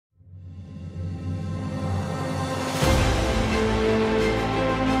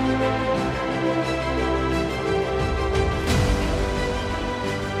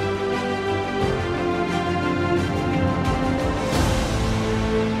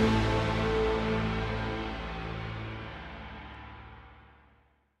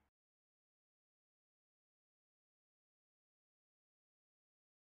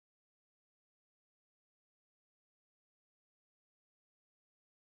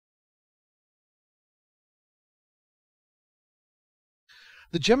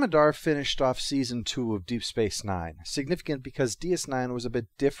The Jem'hadar finished off Season 2 of Deep Space Nine, significant because DS9 was a bit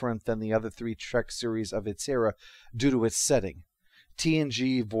different than the other three Trek series of its era due to its setting.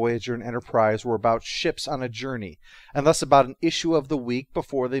 TNG, Voyager, and Enterprise were about ships on a journey, and thus about an issue of the week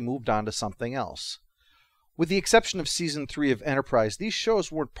before they moved on to something else. With the exception of Season 3 of Enterprise, these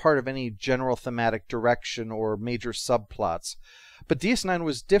shows weren't part of any general thematic direction or major subplots. But DS9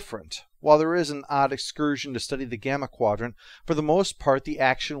 was different. While there is an odd excursion to study the Gamma Quadrant, for the most part the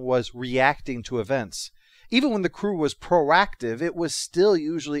action was reacting to events. Even when the crew was proactive, it was still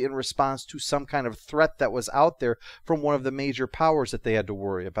usually in response to some kind of threat that was out there from one of the major powers that they had to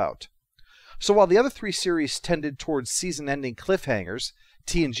worry about. So while the other three series tended towards season-ending cliffhangers,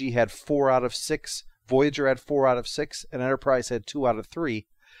 TNG had 4 out of 6, Voyager had 4 out of 6, and Enterprise had 2 out of 3,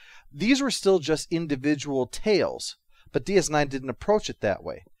 these were still just individual tales. But DS9 didn't approach it that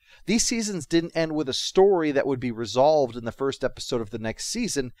way. These seasons didn't end with a story that would be resolved in the first episode of the next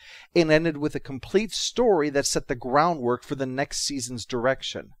season. It ended with a complete story that set the groundwork for the next season's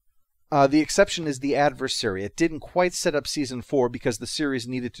direction. The exception is The Adversary. It didn't quite set up Season 4 because the series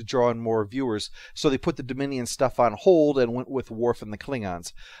needed to draw in more viewers, so they put the Dominion stuff on hold and went with Worf and the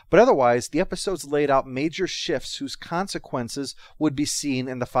Klingons. But otherwise, the episodes laid out major shifts whose consequences would be seen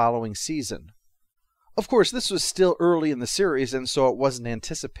in the following season. Of course, this was still early in the series, and so it wasn't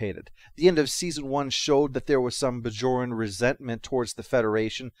anticipated. The end of Season 1 showed that there was some Bajoran resentment towards the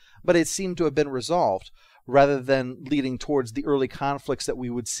Federation, but it seemed to have been resolved, rather than leading towards the early conflicts that we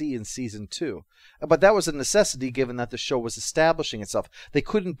would see in Season 2. But that was a necessity given that the show was establishing itself. They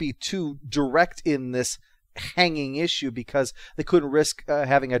couldn't be too direct in this hanging issue because they couldn't risk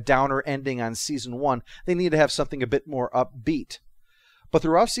having a downer ending on Season 1. They needed to have something a bit more upbeat. But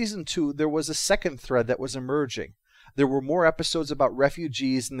throughout Season 2, there was a second thread that was emerging. There were more episodes about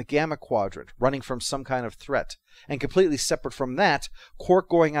refugees in the Gamma Quadrant, running from some kind of threat. And completely separate from that, Quark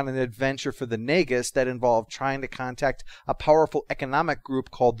going on an adventure for the Nagus that involved trying to contact a powerful economic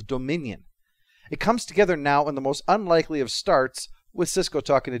group called the Dominion. It comes together now in the most unlikely of starts, with Sisko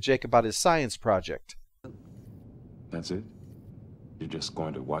talking to Jake about his science project. That's it? You're just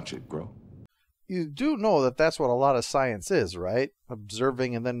going to watch it grow? You do know that that's what a lot of science is, right?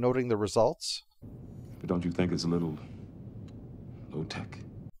 Observing and then noting the results? But don't you think it's a little low-tech?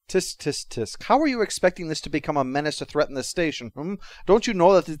 Tisk, tisk, tisk. How are you expecting this to become a menace to threaten the station? Don't you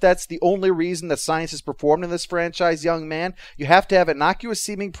know that that's the only reason that science is performed in this franchise, young man? You have to have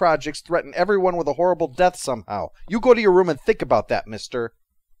innocuous-seeming projects threaten everyone with a horrible death somehow. You go to your room and think about that, mister.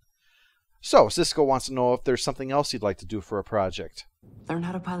 So, Sisko wants to know if there's something else he'd like to do for a project. Learn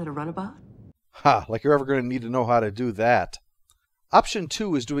how to pilot a runabout? Ha, like you're ever going to need to know how to do that. Option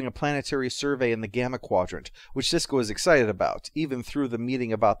 2 is doing a planetary survey in the Gamma Quadrant, which Sisko is excited about, even through the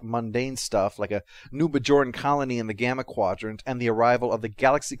meeting about mundane stuff like a new Bajoran colony in the Gamma Quadrant and the arrival of the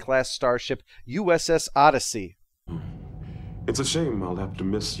Galaxy-class starship USS Odyssey. It's a shame I'll have to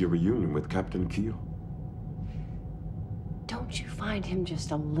miss your reunion with Captain Keel. Don't you find him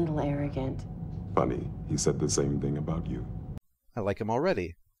just a little arrogant? Funny, he said the same thing about you. I like him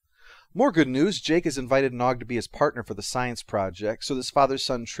already. More good news, Jake has invited Nog to be his partner for the science project, so this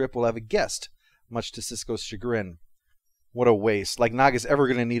father-son trip will have a guest, much to Sisko's chagrin. What a waste. Like Nog is ever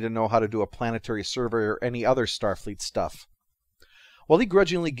going to need to know how to do a planetary survey or any other Starfleet stuff. While he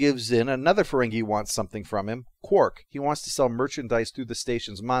grudgingly gives in, another Ferengi wants something from him, Quark. He wants to sell merchandise through the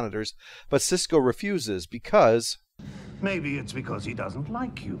station's monitors, but Sisko refuses because... Maybe it's because he doesn't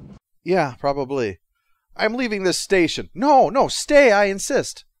like you. Yeah, probably. I'm leaving this station. No, stay, I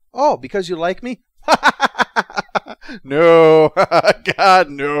insist. Oh, because you like me? No, God,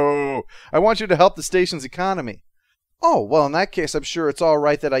 no. I want you to help the station's economy. Oh, well, in that case, I'm sure it's all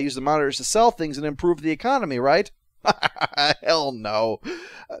right that I use the monitors to sell things and improve the economy, right? Hell no.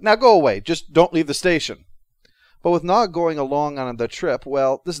 Now go away. Just don't leave the station. But with Nog going along on the trip,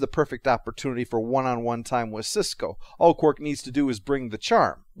 well, this is the perfect opportunity for one-on-one time with Sisko. All Quark needs to do is bring the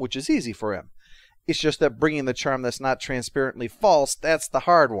charm, which is easy for him. It's just that bringing the charm that's not transparently false, that's the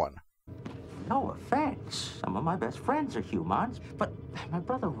hard one. No offense. Some of my best friends are humans, but my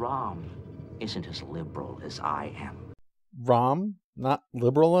brother Rom isn't as liberal as I am. Rom? Not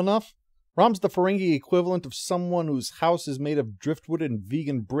liberal enough? Rom's the Ferengi equivalent of someone whose house is made of driftwood and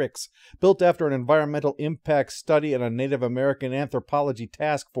vegan bricks, built after an environmental impact study and a Native American anthropology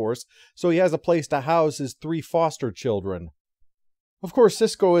task force, so he has a place to house his 3 foster children. Of course,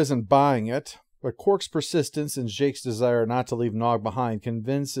 Sisko isn't buying it. But Quark's persistence and Jake's desire not to leave Nog behind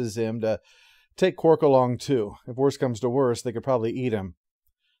convinces him to take Quark along too. If worse comes to worse, they could probably eat him.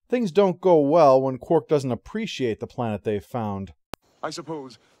 Things don't go well when Quark doesn't appreciate the planet they've found. I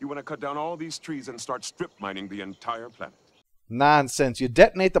suppose you want to cut down all these trees and start strip mining the entire planet. Nonsense. You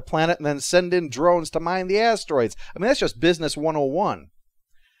detonate the planet and then send in drones to mine the asteroids. I mean, that's just business 101.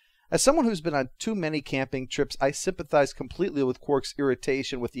 As someone who's been on too many camping trips, I sympathize completely with Quark's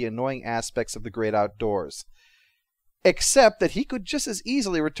irritation with the annoying aspects of the great outdoors. Except that he could just as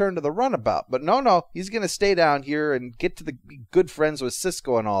easily return to the runabout. But no, he's going to stay down here and get to the good friends with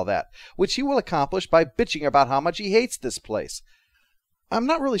Sisko and all that, which he will accomplish by bitching about how much he hates this place. I'm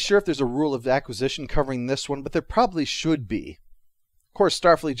not really sure if there's a rule of acquisition covering this one, but there probably should be. Of course,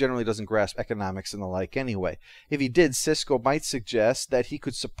 Starfleet generally doesn't grasp economics and the like anyway. If he did, Sisko might suggest that he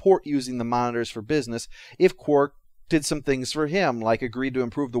could support using the monitors for business if Quark did some things for him, like agreed to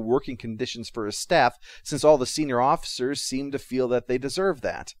improve the working conditions for his staff, since all the senior officers seem to feel that they deserve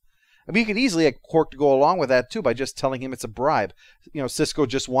that. I mean, you could easily get Quark to go along with that, too, by just telling him it's a bribe. Sisko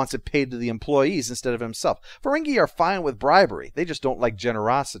just wants it paid to the employees instead of himself. Ferengi are fine with bribery. They just don't like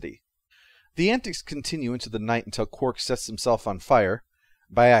generosity. The antics continue into the night until Quark sets himself on fire.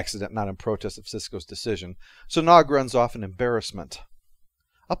 By accident, not in protest of Sisko's decision. So Nog runs off in embarrassment.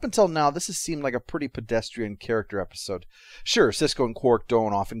 Up until now, this has seemed like a pretty pedestrian character episode. Sure, Sisko and Quark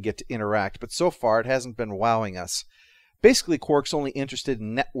don't often get to interact, but so far it hasn't been wowing us. Basically, Quark's only interested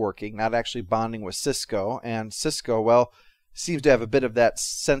in networking, not actually bonding with Sisko, and Sisko, well, seems to have a bit of that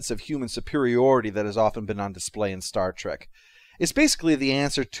sense of human superiority that has often been on display in Star Trek. It's basically the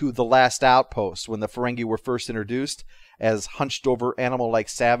answer to The Last Outpost, when the Ferengi were first introduced as hunched-over animal-like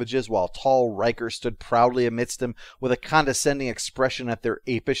savages, while tall Riker stood proudly amidst them with a condescending expression at their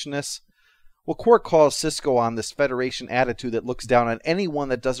apishness. Well, Quark calls Sisko on this Federation attitude that looks down on anyone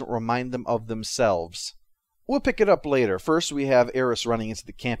that doesn't remind them of themselves. We'll pick it up later. First, we have Eris running into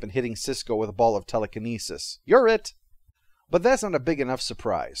the camp and hitting Sisko with a ball of telekinesis. You're it! But that's not a big enough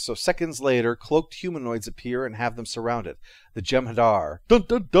surprise, so seconds later, cloaked humanoids appear and have them surrounded. The Jem'hadar. Dun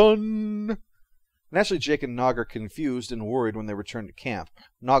dun dun! Naturally, Jake and Nog are confused and worried when they return to camp.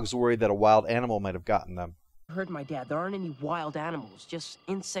 Nog's worried that a wild animal might have gotten them. I heard my dad, there aren't any wild animals, just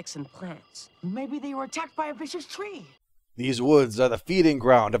insects and plants. Maybe they were attacked by a vicious tree. These woods are the feeding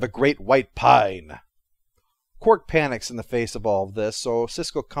ground of a great white pine. Quark panics in the face of all of this, so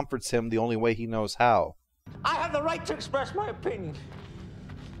Sisko comforts him the only way he knows how. I have the right to express my opinion.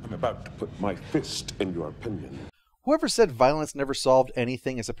 I'm about to put my fist in your opinion. Whoever said violence never solved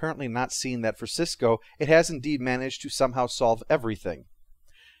anything has apparently not seen that for Sisko, it has indeed managed to somehow solve everything.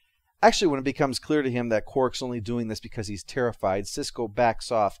 Actually, when it becomes clear to him that Quark's only doing this because he's terrified, Sisko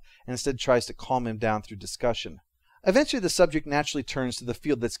backs off and instead tries to calm him down through discussion. Eventually, the subject naturally turns to the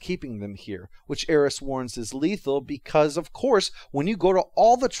field that's keeping them here, which Eris warns is lethal because, of course, when you go to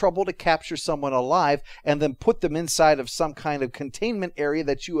all the trouble to capture someone alive and then put them inside of some kind of containment area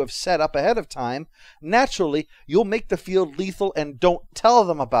that you have set up ahead of time, naturally, you'll make the field lethal and don't tell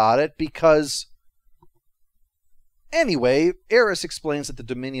them about it because... Anyway, Eris explains that the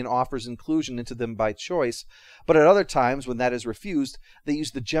Dominion offers inclusion into them by choice, but at other times, when that is refused, they use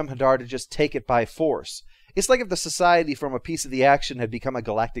the Jem'hadar to just take it by force. It's like if the society from a piece of the action had become a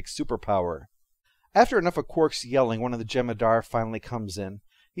galactic superpower. After enough of Quark's yelling, one of the Jem'hadar finally comes in.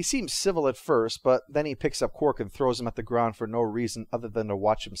 He seems civil at first, but then he picks up Quark and throws him at the ground for no reason other than to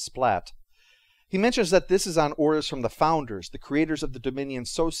watch him splat. He mentions that this is on orders from the Founders, the creators of the Dominion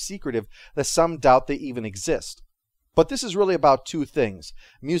so secretive that some doubt they even exist. But this is really about two things,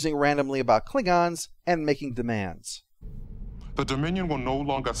 musing randomly about Klingons and making demands. The Dominion will no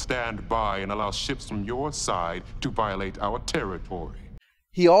longer stand by and allow ships from your side to violate our territory.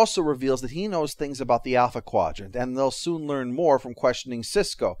 He also reveals that he knows things about the Alpha Quadrant, and they'll soon learn more from questioning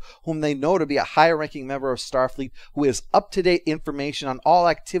Sisko, whom they know to be a high-ranking member of Starfleet who has up-to-date information on all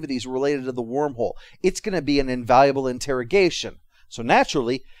activities related to the wormhole. It's going to be an invaluable interrogation. So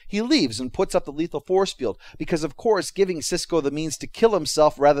naturally, he leaves and puts up the lethal force field, because of course giving Sisko the means to kill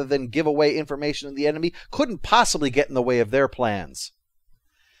himself rather than give away information to the enemy couldn't possibly get in the way of their plans.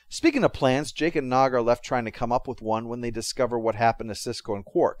 Speaking of plans, Jake and Nog are left trying to come up with one when they discover what happened to Sisko and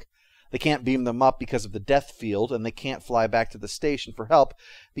Quark. They can't beam them up because of the death field, and they can't fly back to the station for help,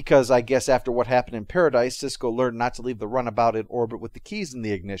 because I guess after what happened in Paradise, Sisko learned not to leave the runabout in orbit with the keys in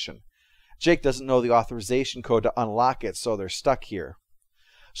the ignition. Jake doesn't know the authorization code to unlock it, so they're stuck here.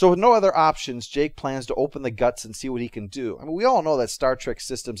 So with no other options, Jake plans to open the guts and see what he can do. I mean, we all know that Star Trek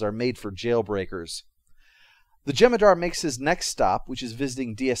systems are made for jailbreakers. The Jem'hadar makes his next stop, which is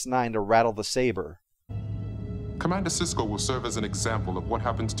visiting DS9 to rattle the saber. Commander Sisko will serve as an example of what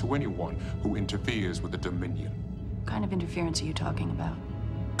happens to anyone who interferes with the Dominion. What kind of interference are you talking about?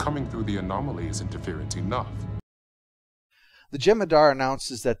 Coming through the anomaly is interference enough. The Jem'hadar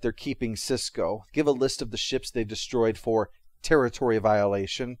announces that they're keeping Sisko, give a list of the ships they've destroyed for territory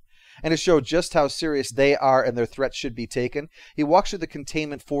violation, And to show just how serious they are and their threats should be taken, he walks through the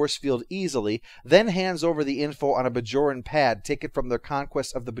containment force field easily, then hands over the info on a Bajoran pad taken from their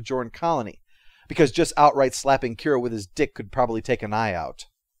conquest of the Bajoran colony, because just outright slapping Kira with his dick could probably take an eye out.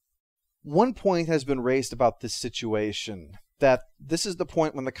 One point has been raised about this situation, that this is the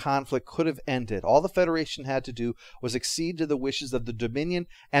point when the conflict could have ended. All the Federation had to do was accede to the wishes of the Dominion,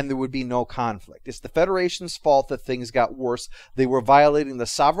 and there would be no conflict. It's the Federation's fault that things got worse. They were violating the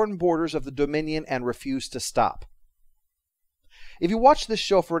sovereign borders of the Dominion and refused to stop. If you watch this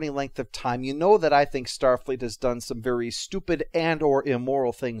show for any length of time, you know that I think Starfleet has done some very stupid and or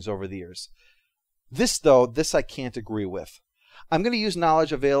immoral things over the years. This I can't agree with. I'm going to use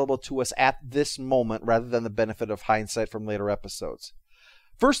knowledge available to us at this moment rather than the benefit of hindsight from later episodes.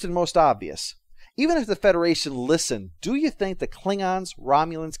 First and most obvious, even if the Federation listened, do you think the Klingons,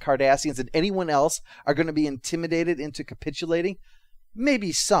 Romulans, Cardassians, and anyone else are going to be intimidated into capitulating?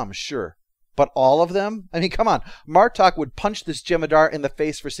 Maybe some, sure. But all of them? I mean, come on. Martok would punch this Jem'hadar in the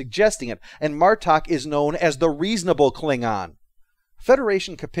face for suggesting it, and Martok is known as the reasonable Klingon.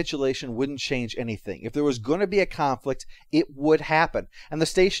 Federation capitulation wouldn't change anything. If there was going to be a conflict, it would happen, and the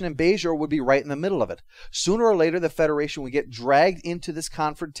station in Bajor would be right in the middle of it. Sooner or later, the Federation would get dragged into this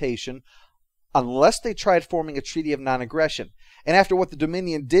confrontation unless they tried forming a treaty of non-aggression. And after what the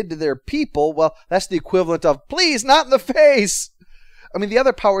Dominion did to their people, well, that's the equivalent of, please, not in the face! I mean, the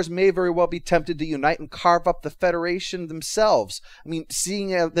other powers may very well be tempted to unite and carve up the Federation themselves. I mean, seeing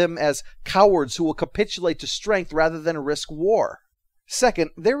them as cowards who will capitulate to strength rather than risk war. Second,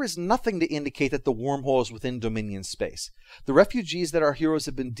 there is nothing to indicate that the wormhole is within Dominion space. The refugees that our heroes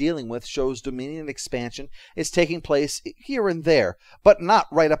have been dealing with shows Dominion expansion is taking place here and there, but not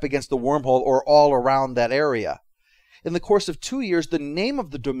right up against the wormhole or all around that area. In the course of 2 years, the name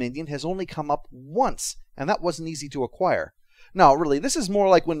of the Dominion has only come up once, and that wasn't easy to acquire. No, really, this is more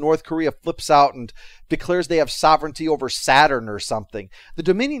like when North Korea flips out and declares they have sovereignty over Saturn or something. The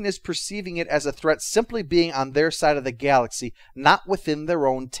Dominion is perceiving it as a threat simply being on their side of the galaxy, not within their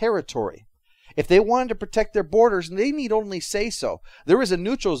own territory. If they wanted to protect their borders, they need only say so. There is a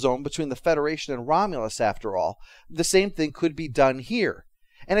neutral zone between the Federation and Romulus, after all. The same thing could be done here.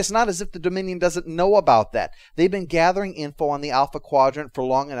 And it's not as if the Dominion doesn't know about that. They've been gathering info on the Alpha Quadrant for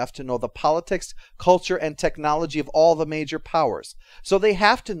long enough to know the politics, culture, and technology of all the major powers. So they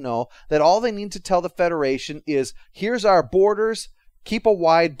have to know that all they need to tell the Federation is, here's our borders, keep a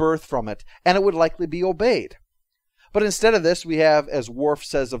wide berth from it, and it would likely be obeyed. But instead of this, we have, as Worf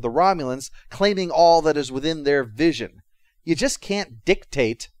says of the Romulans, claiming all that is within their vision. You just can't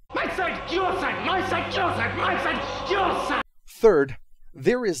dictate. My side, your side, my side, your side, my side, your side. Third,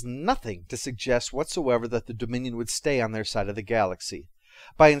 there is nothing to suggest whatsoever that the Dominion would stay on their side of the galaxy.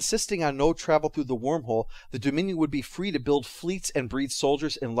 By insisting on no travel through the wormhole, the Dominion would be free to build fleets and breed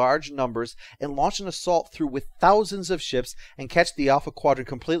soldiers in large numbers and launch an assault through with thousands of ships and catch the Alpha Quadrant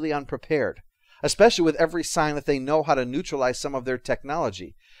completely unprepared, especially with every sign that they know how to neutralize some of their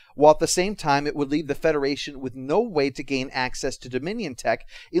technology, while at the same time it would leave the Federation with no way to gain access to Dominion tech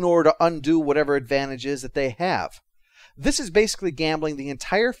in order to undo whatever advantages that they have. This is basically gambling the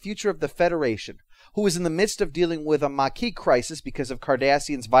entire future of the Federation, who is in the midst of dealing with a Maquis crisis because of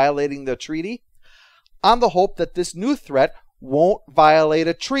Cardassians violating the treaty, on the hope that this new threat won't violate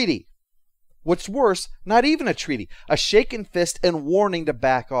a treaty. What's worse, not even a treaty, a shaken fist and warning to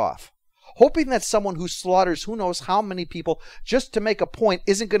back off. Hoping that someone who slaughters who knows how many people just to make a point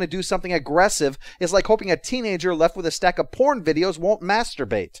isn't going to do something aggressive is like hoping a teenager left with a stack of porn videos won't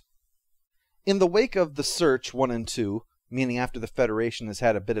masturbate. In the wake of The Search 1 and 2, meaning after the Federation has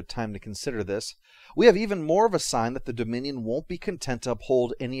had a bit of time to consider this, we have even more of a sign that the Dominion won't be content to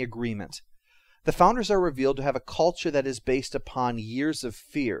uphold any agreement. The Founders are revealed to have a culture that is based upon years of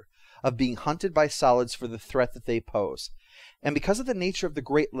fear, of being hunted by solids for the threat that they pose. And because of the nature of the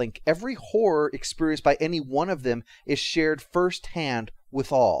Great Link, every horror experienced by any one of them is shared firsthand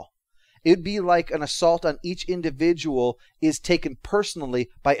with all. It'd be like an assault on each individual is taken personally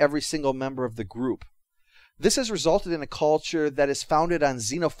by every single member of the group. This has resulted in a culture that is founded on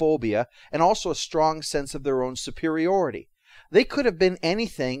xenophobia and also a strong sense of their own superiority. They could have been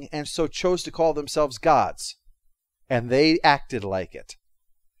anything and so chose to call themselves gods. And they acted like it.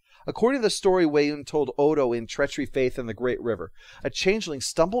 According to the story Wayun told Odo in Treachery, Faith, and the Great River, a changeling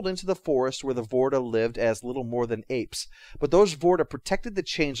stumbled into the forest where the Vorta lived as little more than apes, but those Vorta protected the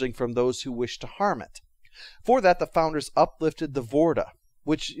changeling from those who wished to harm it. For that, the Founders uplifted the Vorta,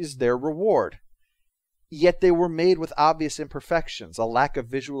 which is their reward. Yet they were made with obvious imperfections, a lack of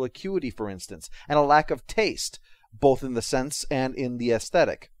visual acuity, for instance, and a lack of taste, both in the sense and in the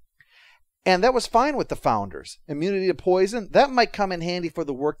aesthetic. And that was fine with the Founders. Immunity to poison, that might come in handy for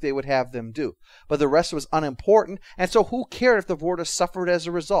the work they would have them do. But the rest was unimportant, and so who cared if the Vorta suffered as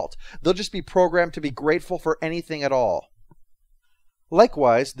a result? They'll just be programmed to be grateful for anything at all.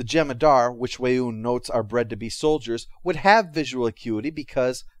 Likewise, the Jem'hadar, which Weyoun notes are bred to be soldiers, would have visual acuity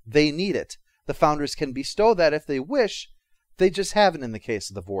because they need it. The Founders can bestow that if they wish, they just haven't in the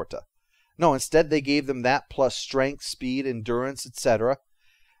case of the Vorta. No, instead they gave them that plus strength, speed, endurance, etc.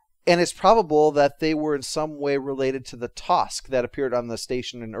 And it's probable that they were in some way related to the Tosk that appeared on the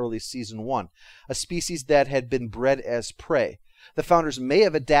station in early Season 1, a species that had been bred as prey. The Founders may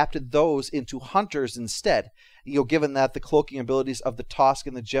have adapted those into hunters instead, given that the cloaking abilities of the Tosk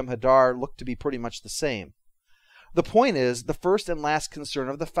and the Jem'hadar look to be pretty much the same. The point is, the first and last concern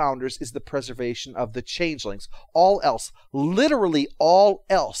of the Founders is the preservation of the changelings. All else, literally all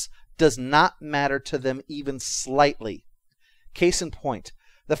else, does not matter to them even slightly. Case in point,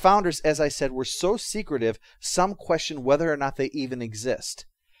 the Founders, as I said, were so secretive, some question whether or not they even exist.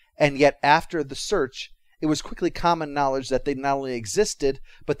 And yet, after the search, it was quickly common knowledge that they not only existed,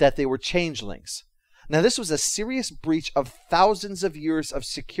 but that they were changelings. Now, this was a serious breach of thousands of years of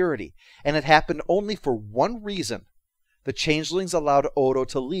security, and it happened only for one reason. The changelings allowed Odo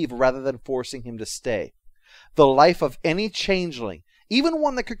to leave rather than forcing him to stay. The life of any changeling, even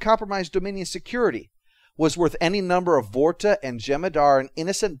one that could compromise Dominion security, was worth any number of Vorta and Jem'hadar and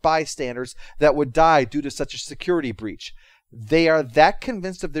innocent bystanders that would die due to such a security breach. They are that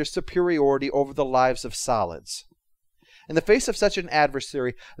convinced of their superiority over the lives of solids. In the face of such an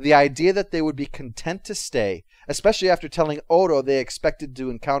adversary, the idea that they would be content to stay, especially after telling Odo they expected to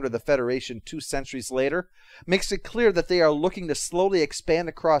encounter the Federation 2 centuries later, makes it clear that they are looking to slowly expand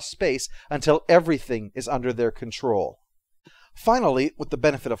across space until everything is under their control. Finally, with the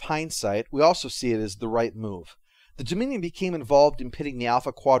benefit of hindsight, we also see it as the right move. The Dominion became involved in pitting the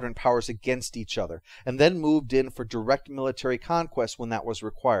Alpha Quadrant powers against each other, and then moved in for direct military conquest when that was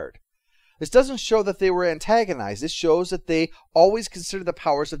required. This doesn't show that they were antagonized. This shows that they always considered the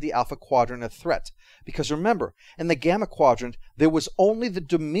powers of the Alpha Quadrant a threat. Because remember, in the Gamma Quadrant, there was only the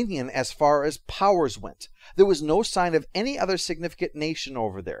Dominion as far as powers went. There was no sign of any other significant nation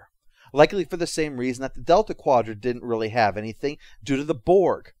over there. Likely for the same reason that the Delta Quadrant didn't really have anything, due to the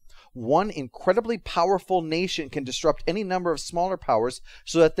Borg. One incredibly powerful nation can disrupt any number of smaller powers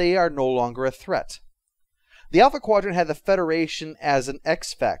so that they are no longer a threat. The Alpha Quadrant had the Federation as an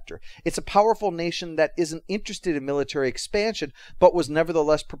X factor. It's a powerful nation that isn't interested in military expansion, but was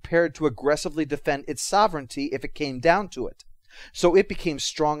nevertheless prepared to aggressively defend its sovereignty if it came down to it. So it became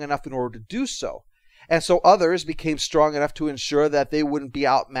strong enough in order to do so. And so others became strong enough to ensure that they wouldn't be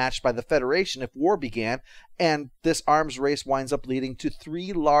outmatched by the Federation if war began, and this arms race winds up leading to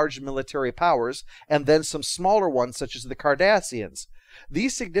 3 large military powers, and then some smaller ones such as the Cardassians.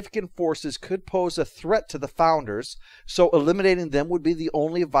 These significant forces could pose a threat to the Founders, so eliminating them would be the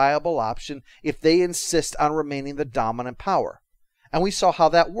only viable option if they insist on remaining the dominant power. And we saw how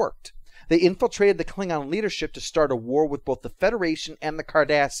that worked. They infiltrated the Klingon leadership to start a war with both the Federation and the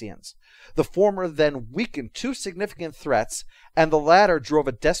Cardassians. The former then weakened 2 significant threats, and the latter drove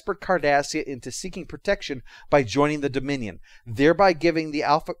a desperate Cardassia into seeking protection by joining the Dominion, thereby giving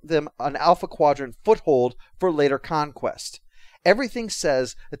them an Alpha Quadrant foothold for later conquest. Everything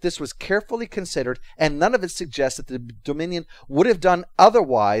says that this was carefully considered, and none of it suggests that the Dominion would have done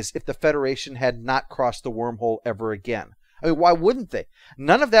otherwise if the Federation had not crossed the wormhole ever again. I mean, why wouldn't they?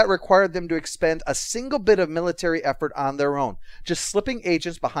 None of that required them to expend a single bit of military effort on their own, just slipping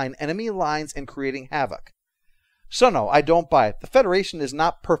agents behind enemy lines and creating havoc. So no, I don't buy it. The Federation is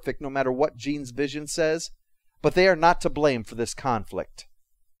not perfect no matter what Gene's vision says, but they are not to blame for this conflict.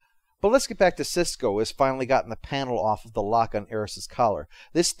 But let's get back to Sisko, who has finally gotten the panel off of the lock on Eris's collar.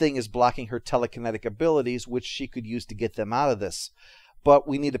 This thing is blocking her telekinetic abilities, which she could use to get them out of this. But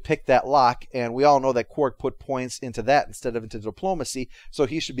we need to pick that lock, and we all know that Quark put points into that instead of into diplomacy, so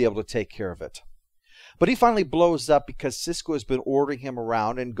he should be able to take care of it. But he finally blows up because Sisko has been ordering him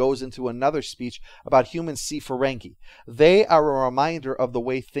around and goes into another speech about human sea Ferengi. They are a reminder of the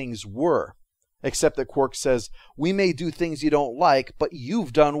way things were, except that Quark says, "We may do things you don't like, but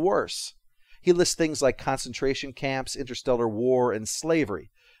you've done worse." He lists things like concentration camps, interstellar war, and slavery,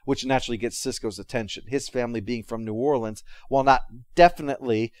 which naturally gets Sisko's attention. His family being from New Orleans, while not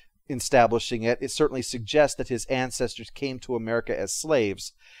definitely establishing it, it certainly suggests that his ancestors came to America as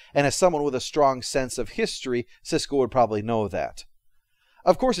slaves, and as someone with a strong sense of history, Sisko would probably know that.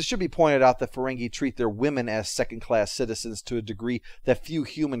 Of course, it should be pointed out that Ferengi treat their women as second-class citizens to a degree that few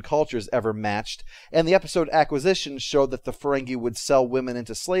human cultures ever matched, and the episode Acquisition showed that the Ferengi would sell women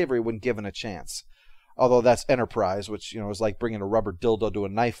into slavery when given a chance. Although that's Enterprise, which, is like bringing a rubber dildo to a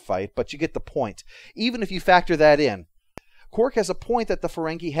knife fight, but you get the point. Even if you factor that in, Quark has a point that the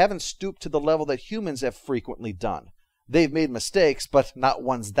Ferengi haven't stooped to the level that humans have frequently done. They've made mistakes, but not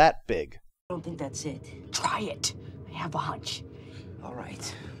ones that big. I don't think that's it. Try it. I have a hunch. All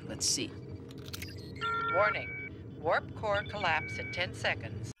right, let's see. Warning. Warp core collapse in 10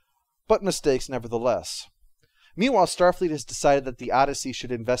 seconds. But mistakes nevertheless. Meanwhile, Starfleet has decided that the Odyssey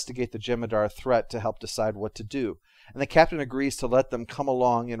should investigate the Jem'hadar threat to help decide what to do, and the captain agrees to let them come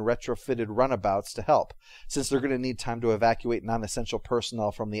along in retrofitted runabouts to help, since they're going to need time to evacuate non-essential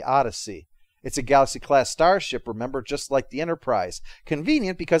personnel from the Odyssey. It's a Galaxy-class starship, remember, just like the Enterprise.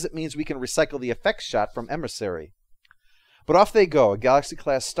 Convenient because it means we can recycle the effects shot from Emissary. But off they go, a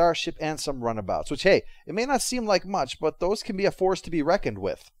Galaxy-class starship and some runabouts, which, hey, it may not seem like much, but those can be a force to be reckoned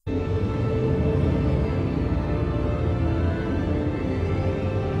with.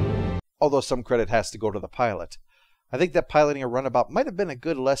 Although some credit has to go to the pilot. I think that piloting a runabout might have been a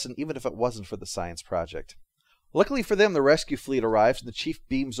good lesson even if it wasn't for the science project. Luckily for them, the rescue fleet arrives and the chief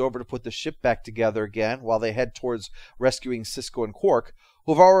beams over to put the ship back together again while they head towards rescuing Sisko and Quark,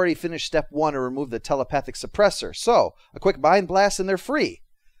 who have already finished step 1 and removed the telepathic suppressor. So, a quick mind blast and they're free.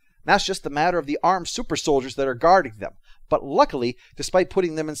 Now it's just a matter of the armed super soldiers that are guarding them. But luckily, despite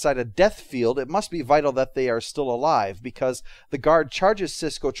putting them inside a death field, it must be vital that they are still alive, because the guard charges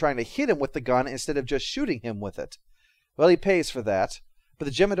Sisko trying to hit him with the gun instead of just shooting him with it. Well, he pays for that, but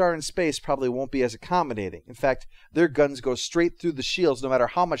the Jem'hadar in space probably won't be as accommodating. In fact, their guns go straight through the shields no matter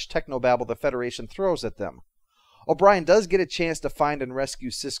how much technobabble the Federation throws at them. O'Brien does get a chance to find and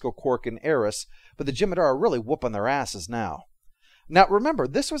rescue Sisko, Quark, and Eris, but the Jem'hadar are really whooping their asses now. Now remember,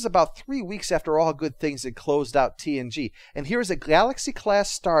 this was about 3 weeks after All Good Things had closed out TNG, and here's a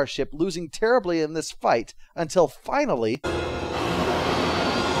Galaxy-class starship losing terribly in this fight until finally...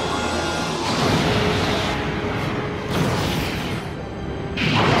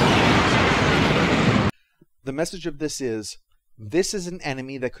 The message of this is an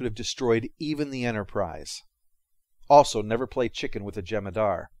enemy that could have destroyed even the Enterprise. Also, never play chicken with a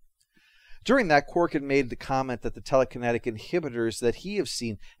Jem'hadar. During that, Quark had made the comment that the telekinetic inhibitors that he has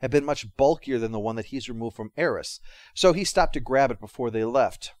seen have been much bulkier than the one that he's removed from Eris, so he stopped to grab it before they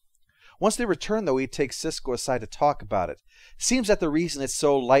left. Once they return, though, he takes Sisko aside to talk about it. Seems that the reason it's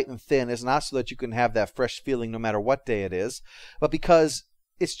so light and thin is not so that you can have that fresh feeling no matter what day it is, but because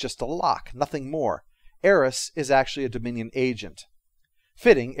it's just a lock, nothing more. Eris is actually a Dominion agent.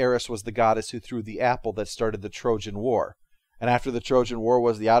 Fitting, Eris was the goddess who threw the apple that started the Trojan War. And after the Trojan War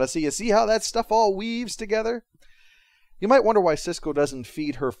was the Odyssey. You see how that stuff all weaves together? You might wonder why Sisko doesn't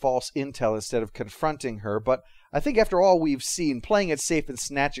feed her false intel instead of confronting her, but I think after all we've seen, playing it safe and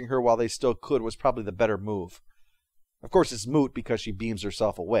snatching her while they still could was probably the better move. Of course, it's moot because she beams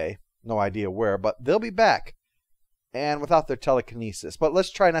herself away. No idea where, but they'll be back. And without their telekinesis. But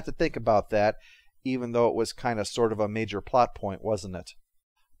let's try not to think about that, even though it was kind of sort of a major plot point, wasn't it?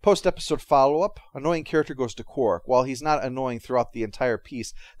 Post-episode follow-up, annoying character goes to Quark. While he's not annoying throughout the entire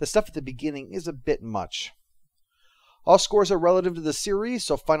piece, the stuff at the beginning is a bit much. All scores are relative to the series,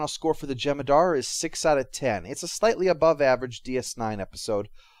 so final score for the Jem'hadar is 6 out of 10. It's a slightly above average DS9 episode,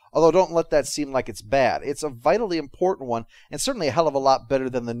 although don't let that seem like it's bad. It's a vitally important one, and certainly a hell of a lot better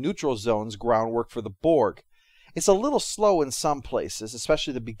than the Neutral Zone's groundwork for the Borg. It's a little slow in some places,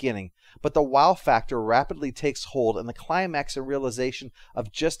 especially the beginning, but the wow factor rapidly takes hold, and the climax and realization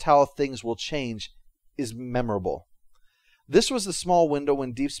of just how things will change is memorable. This was the small window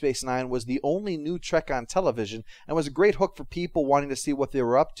when Deep Space Nine was the only new Trek on television, and was a great hook for people wanting to see what they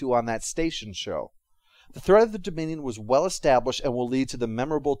were up to on that station show. The threat of the Dominion was well established and will lead to the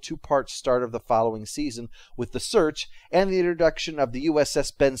memorable 2-part start of the following season with the search and the introduction of the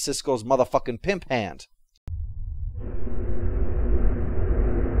USS Ben Sisko's motherfucking pimp hand.